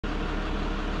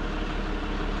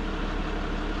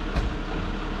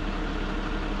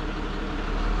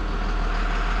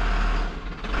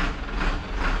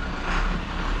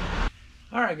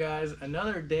Alright guys,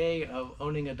 another day of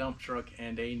owning a dump truck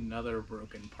and another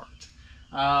broken part.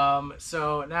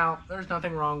 So now, there's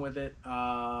nothing wrong with it.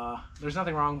 There's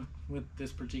nothing wrong with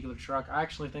this particular truck. I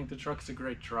actually think the truck's a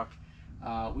great truck.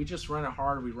 We just run it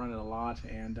hard, we run it a lot,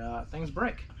 and things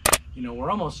break. You know, we're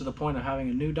almost to the point of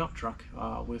having a new dump truck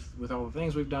with all the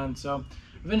things we've done. So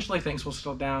eventually things will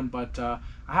slow down, but I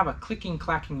have a clicking,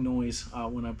 clacking noise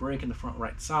when I brake in the front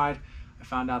right side. I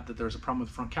found out that there's a problem with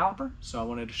the front caliper, so I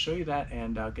wanted to show you that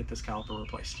and get this caliper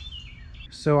replaced.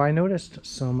 So I noticed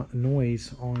some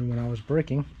noise on when I was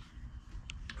braking,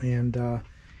 and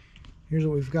here's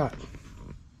what we've got.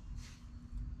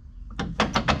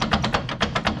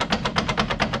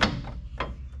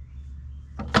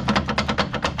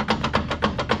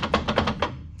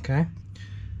 Okay,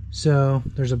 so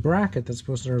there's a bracket that's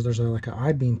supposed to, or there's like an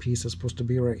I-beam piece that's supposed to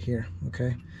be right here,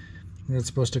 okay? And it's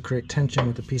supposed to create tension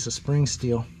with a piece of spring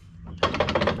steel.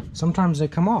 Sometimes they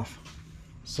come off,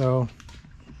 so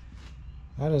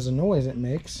that is a noise it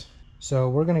makes. So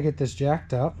we're going to get this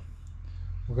jacked up.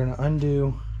 We're going to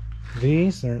undo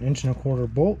these. They're 1.25 inch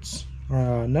bolts,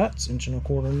 nuts,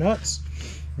 1.25 inch nuts.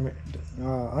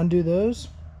 Undo those.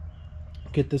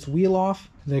 Get this wheel off.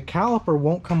 The caliper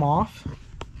won't come off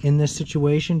in this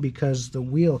situation because the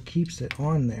wheel keeps it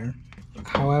on there.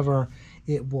 However,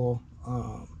 it will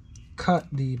cut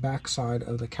the backside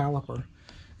of the caliper,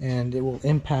 and it will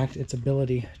impact its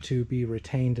ability to be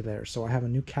retained there. So I have a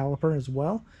new caliper as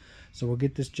well. So we'll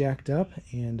get this jacked up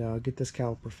and get this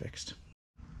caliper fixed.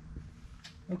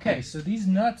 Okay, so these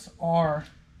nuts are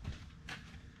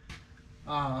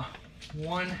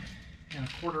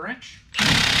 1.25 inch.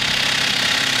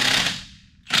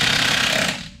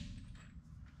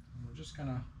 We're just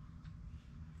gonna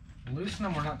loosen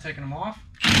them. We're not taking them off.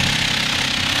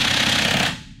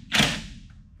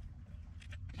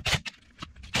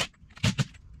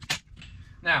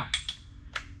 Now,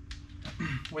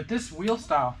 with this wheel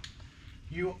style,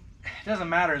 it doesn't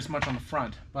matter as much on the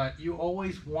front, but you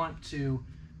always want to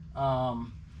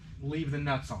leave the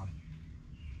nuts on.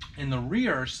 In the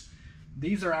rears,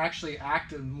 these are actually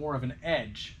acting more of an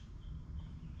edge,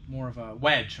 more of a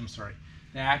wedge, I'm sorry.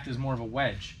 They act as more of a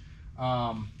wedge.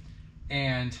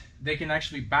 And they can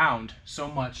actually bound so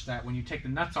much that when you take the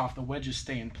nuts off, the wedges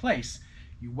stay in place.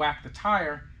 You whack the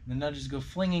tire, the nudges go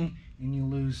flinging, and you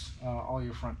lose all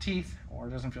your front teeth, or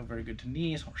it doesn't feel very good to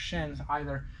knees or shins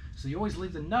either. So you always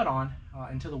leave the nut on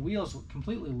until the wheel's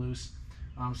completely loose,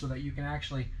 so that you can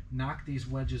actually knock these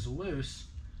wedges loose,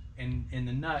 and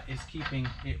the nut is keeping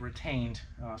it retained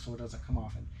so it doesn't come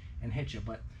off and hit you.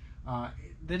 But I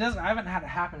haven't had it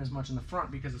happen as much in the front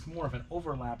because it's more of an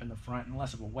overlap in the front and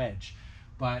less of a wedge.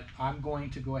 But I'm going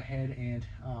to go ahead and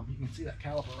you can see that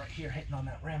caliper right here hitting on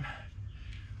that rim.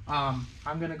 I'm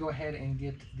going to go ahead and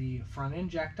get the front end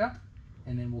jacked up,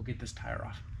 and then we'll get this tire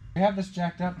off. I have this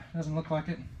jacked up. Doesn't look like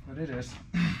it, but it is.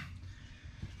 I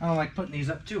don't like putting these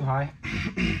up too high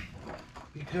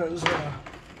because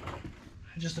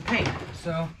just a pain.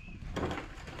 So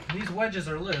these wedges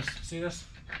are loose. See this?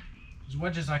 These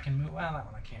wedges I can move. Well, that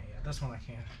one I can't yet. This one I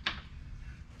can.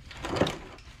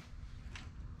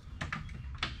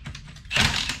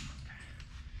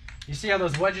 You see how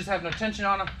those wedges have no tension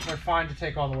on them? They're fine to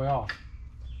take all the way off.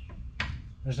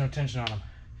 There's no tension on them.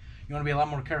 You want to be a lot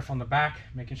more careful in the back,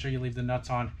 making sure you leave the nuts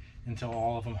on until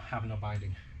all of them have no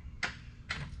binding.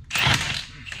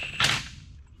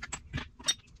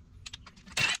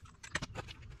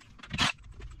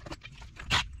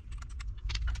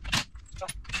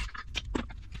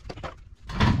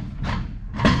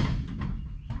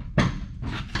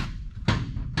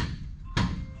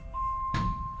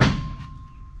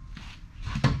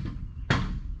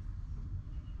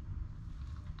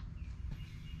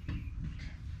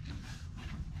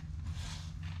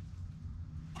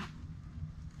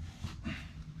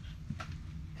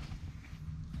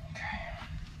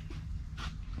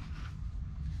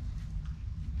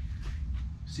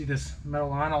 See this metal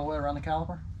line all the way around the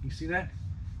caliper? You see that?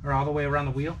 Or all the way around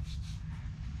the wheel?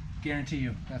 Guarantee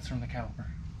you that's from the caliper.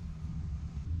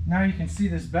 Now you can see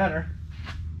this better.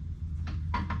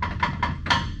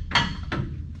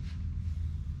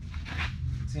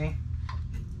 See?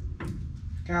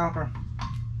 Caliper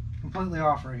completely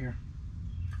off right here.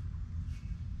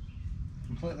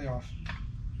 Completely off.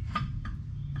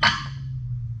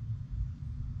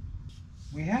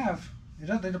 We have,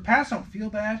 the pads don't feel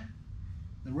bad.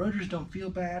 The rotors don't feel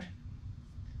bad.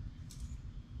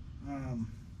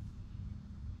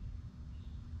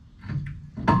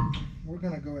 We're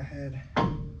going to go ahead.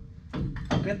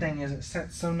 The good thing is it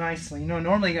sets so nicely. You know,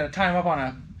 normally you got to tie them up on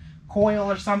a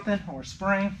coil or something, or a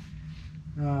spring.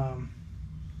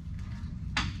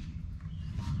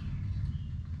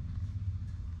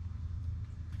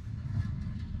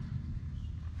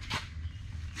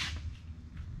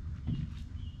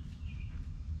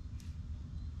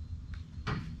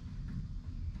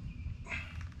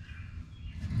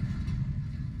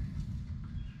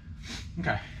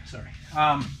 Okay, sorry.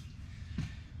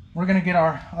 We're gonna get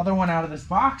our other one out of this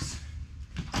box.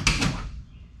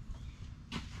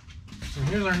 So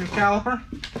here's our new caliper.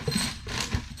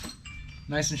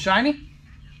 Nice and shiny.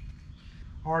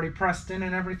 Already pressed in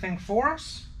and everything for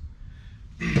us.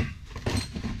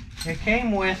 It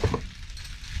came with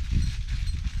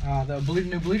the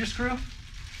new bleeder screw.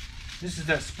 This is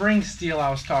that spring steel I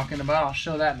was talking about. I'll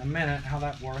show that in a minute, how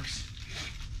that works.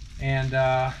 And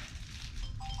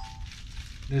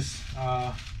this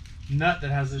nut that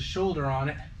has this shoulder on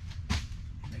it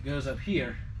that goes up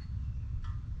here.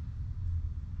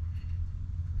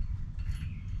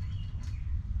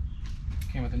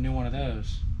 Came with a new one of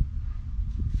those.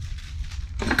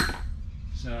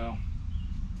 So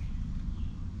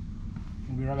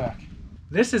we'll be right back.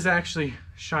 This is actually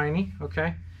shiny,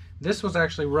 okay? This was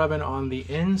actually rubbing on the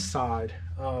inside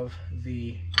of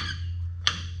the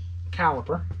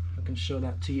caliper. I can show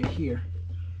that to you here.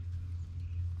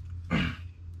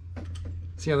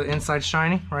 See how the inside's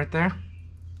shiny right there?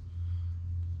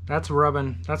 That's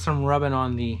rubbing. That's from rubbing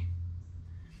on the.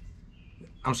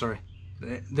 I'm sorry.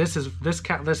 This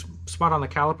spot on the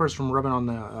caliper is from rubbing on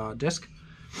the disc.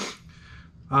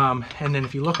 And then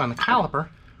if you look on the caliper,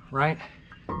 right,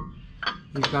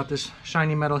 you've got this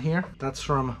shiny metal here. That's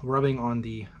from rubbing on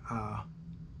the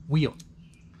wheel.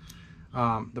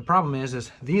 The problem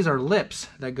is these are lips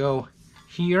that go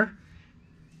here,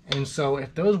 and so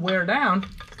if those wear down,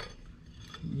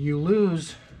 you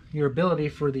lose your ability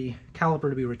for the caliper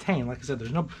to be retained. Like I said,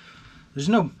 it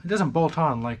doesn't bolt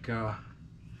on like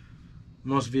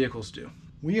most vehicles do.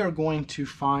 We are going to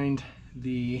find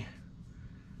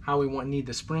how we need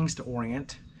the springs to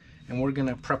orient, and we're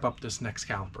gonna prep up this next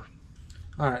caliper.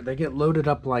 All right, they get loaded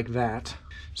up like that.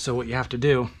 So what you have to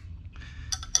do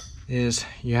is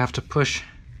you have to push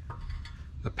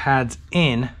the pads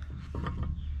in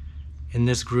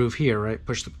this groove here, right?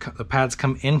 Push the pads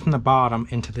come in from the bottom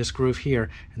into this groove here,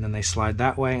 and then they slide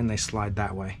that way and they slide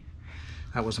that way.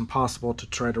 That was impossible to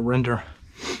try to render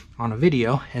on a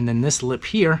video. And then this lip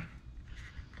here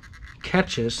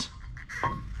catches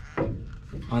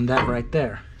on that right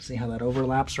there. See how that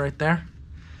overlaps right there?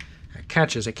 It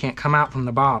catches. It can't come out from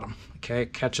the bottom. Okay,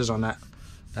 it catches on that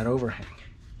overhang.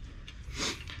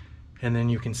 And then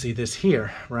you can see this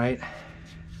here, right?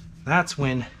 That's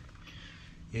when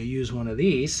you use one of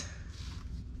these,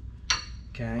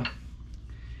 okay,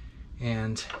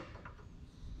 and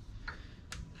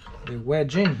they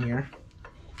wedge in here.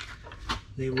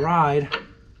 They ride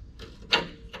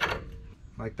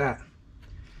like that.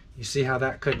 You see how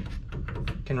that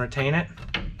can retain it?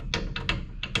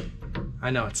 I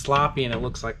know it's sloppy and it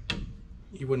looks like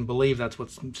you wouldn't believe that's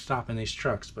what's stopping these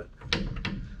trucks, but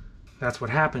that's what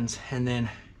happens. And then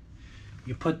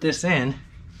you put this in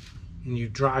and you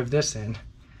drive this in,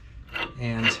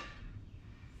 and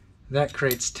that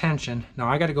creates tension. Now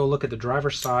I got to go look at the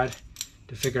driver's side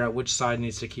to figure out which side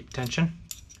needs to keep tension,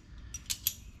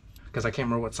 because I can't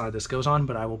remember what side this goes on,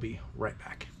 but I will be right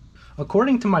back.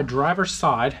 According to my driver's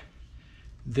side,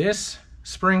 this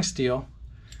spring steel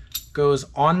goes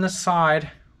on the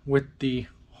side with the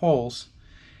holes,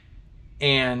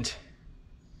 and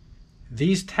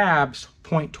these tabs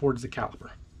point towards the caliper.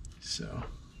 So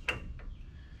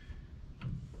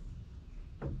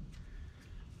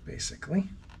basically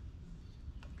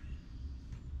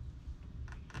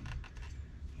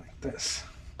like this.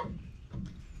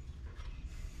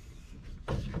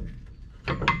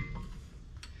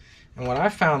 And what I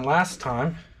found last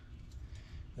time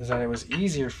is that it was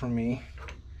easier for me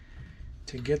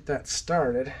to get that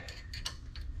started.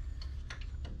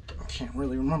 I can't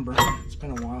really remember, it's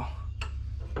been a while.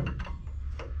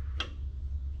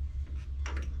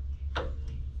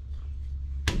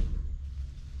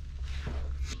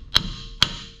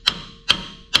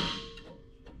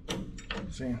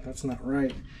 See, that's not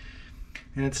right.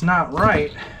 And it's not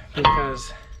right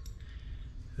because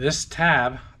this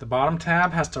tab, the bottom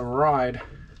tab, has to ride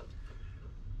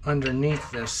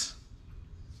underneath this.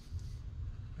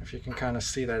 If you can kind of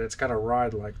see that, it's got to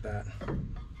ride like that.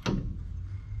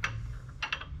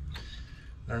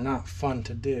 They're not fun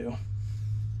to do.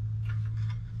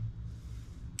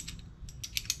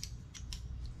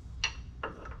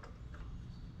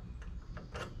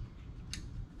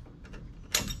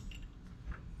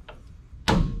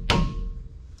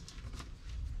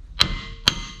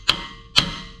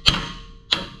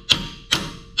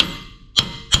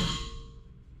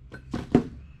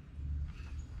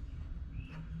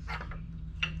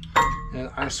 And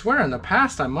I swear in the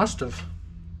past I must have,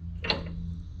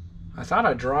 I thought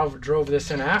I drove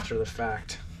this in after the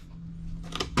fact.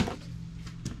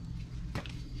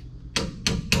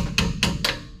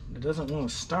 It doesn't want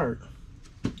to start.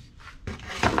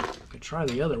 could try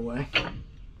the other way.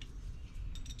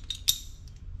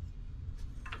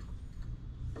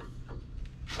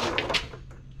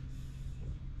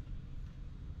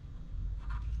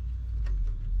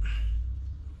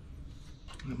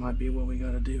 That might be what we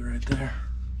got to do right there.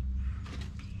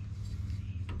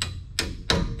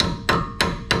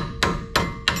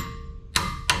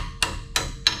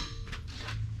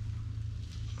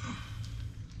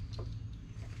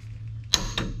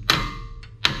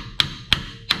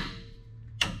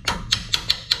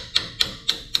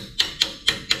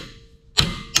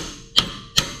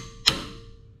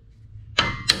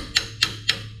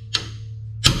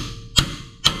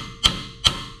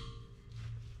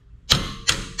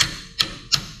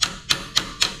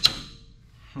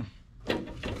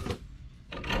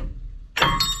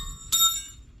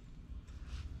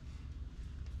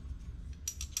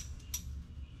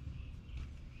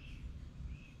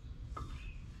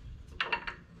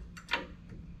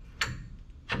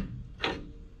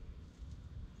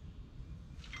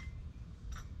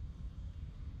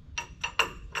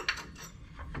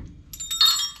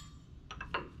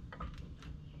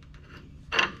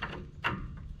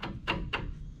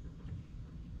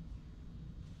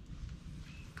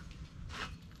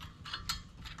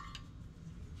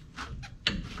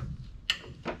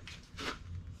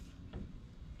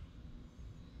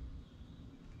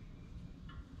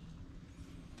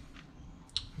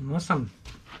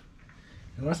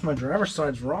 Unless my driver's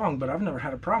side's wrong, but I've never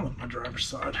had a problem with my driver's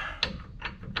side.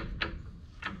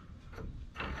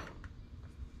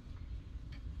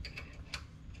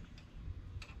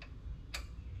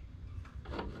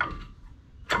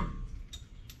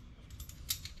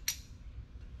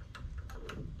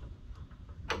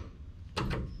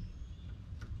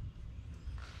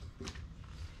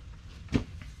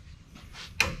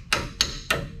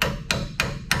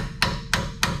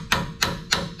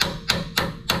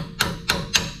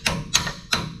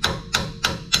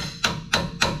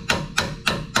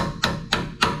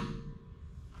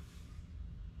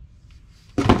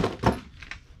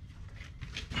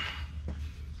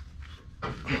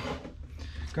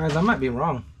 Guys, I might be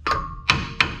wrong.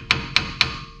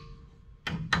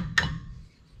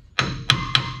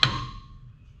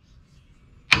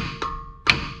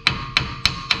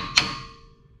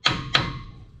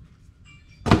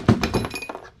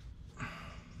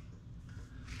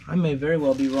 I may very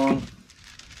well be wrong.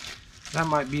 That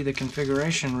might be the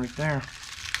configuration right there.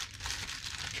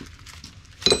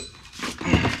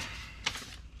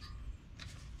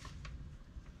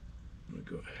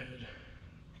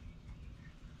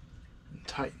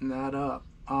 Tighten that up.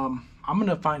 I'm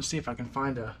gonna see if I can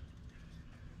find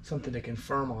something to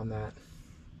confirm on that,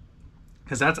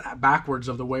 because that's backwards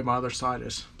of the way my other side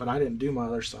is, but I didn't do my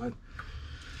other side.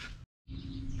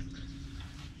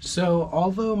 So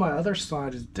although my other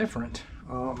side is different,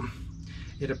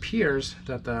 it appears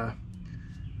that the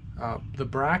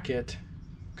bracket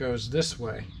goes this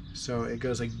way, so it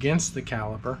goes against the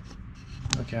caliper.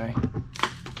 Okay,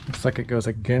 looks like it goes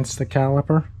against the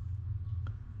caliper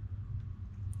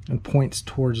and points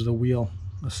towards the wheel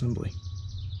assembly.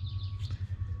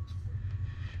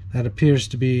 That appears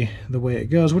to be the way it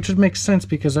goes, which would make sense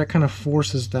because that kind of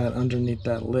forces that underneath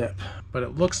that lip. But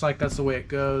it looks like that's the way it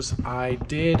goes. I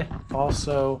did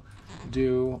also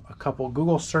do a couple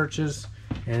Google searches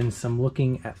and some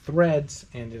looking at threads,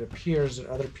 and it appears that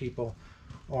other people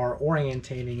are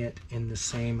orientating it in the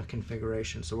same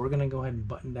configuration. So we're gonna go ahead and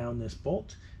button down this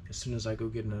bolt as soon as I go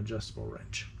get an adjustable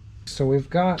wrench. So we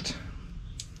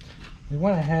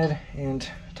went ahead and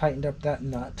tightened up that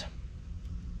nut,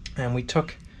 and we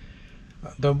took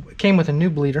it came with a new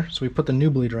bleeder, so we put the new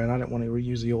bleeder in. I didn't want to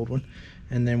reuse the old one.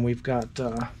 And then we've got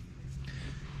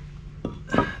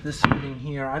this fitting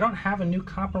here. I don't have a new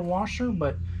copper washer,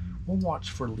 but we'll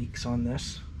watch for leaks on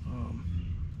this. I'll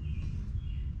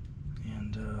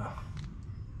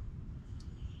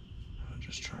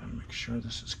just try to make sure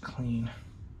this is clean,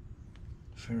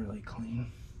 fairly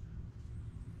clean.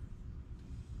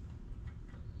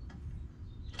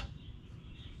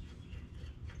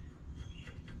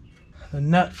 The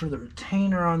nut for the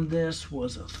retainer on this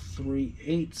was a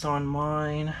 3/8 on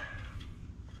mine,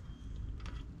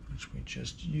 which we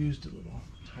just used a little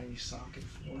tiny socket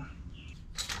for.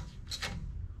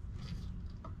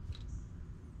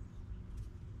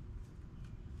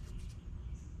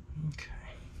 Okay,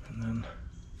 and then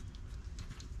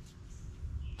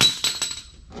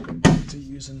to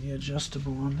using the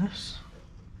adjustable on this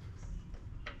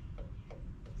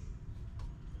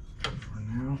for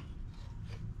now.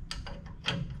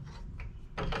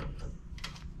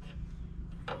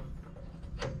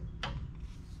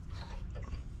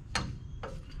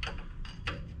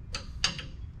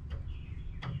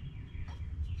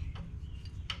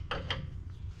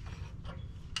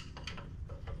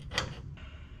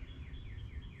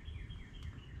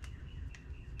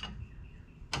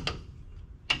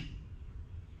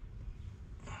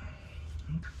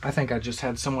 I think I just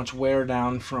had so much wear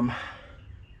down from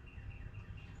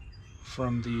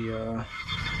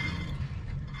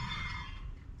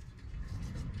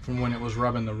when it was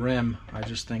rubbing the rim. I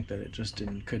just think that it just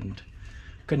couldn't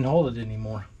hold it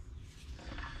anymore.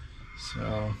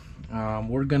 So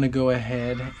we're gonna go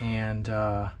ahead and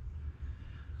I'm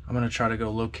gonna try to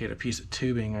go locate a piece of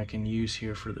tubing I can use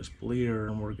here for this bleeder,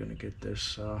 and we're gonna get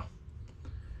this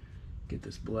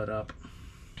bled up.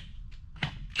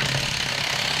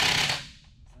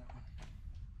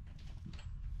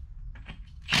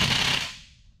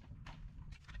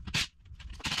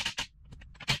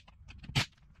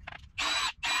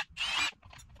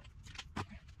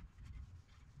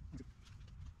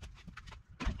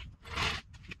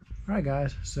 Alright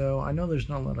guys, so I know there's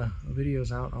not a lot of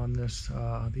videos out on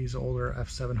these older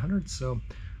F700s, so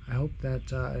I hope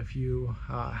that if you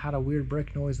had a weird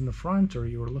brake noise in the front, or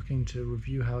you were looking to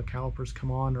review how calipers come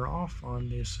on or off on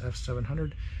this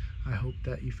F700, I hope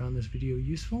that you found this video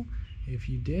useful. If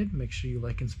you did, make sure you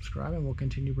like and subscribe, and we'll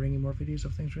continue bringing more videos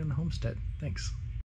of things around the homestead. Thanks.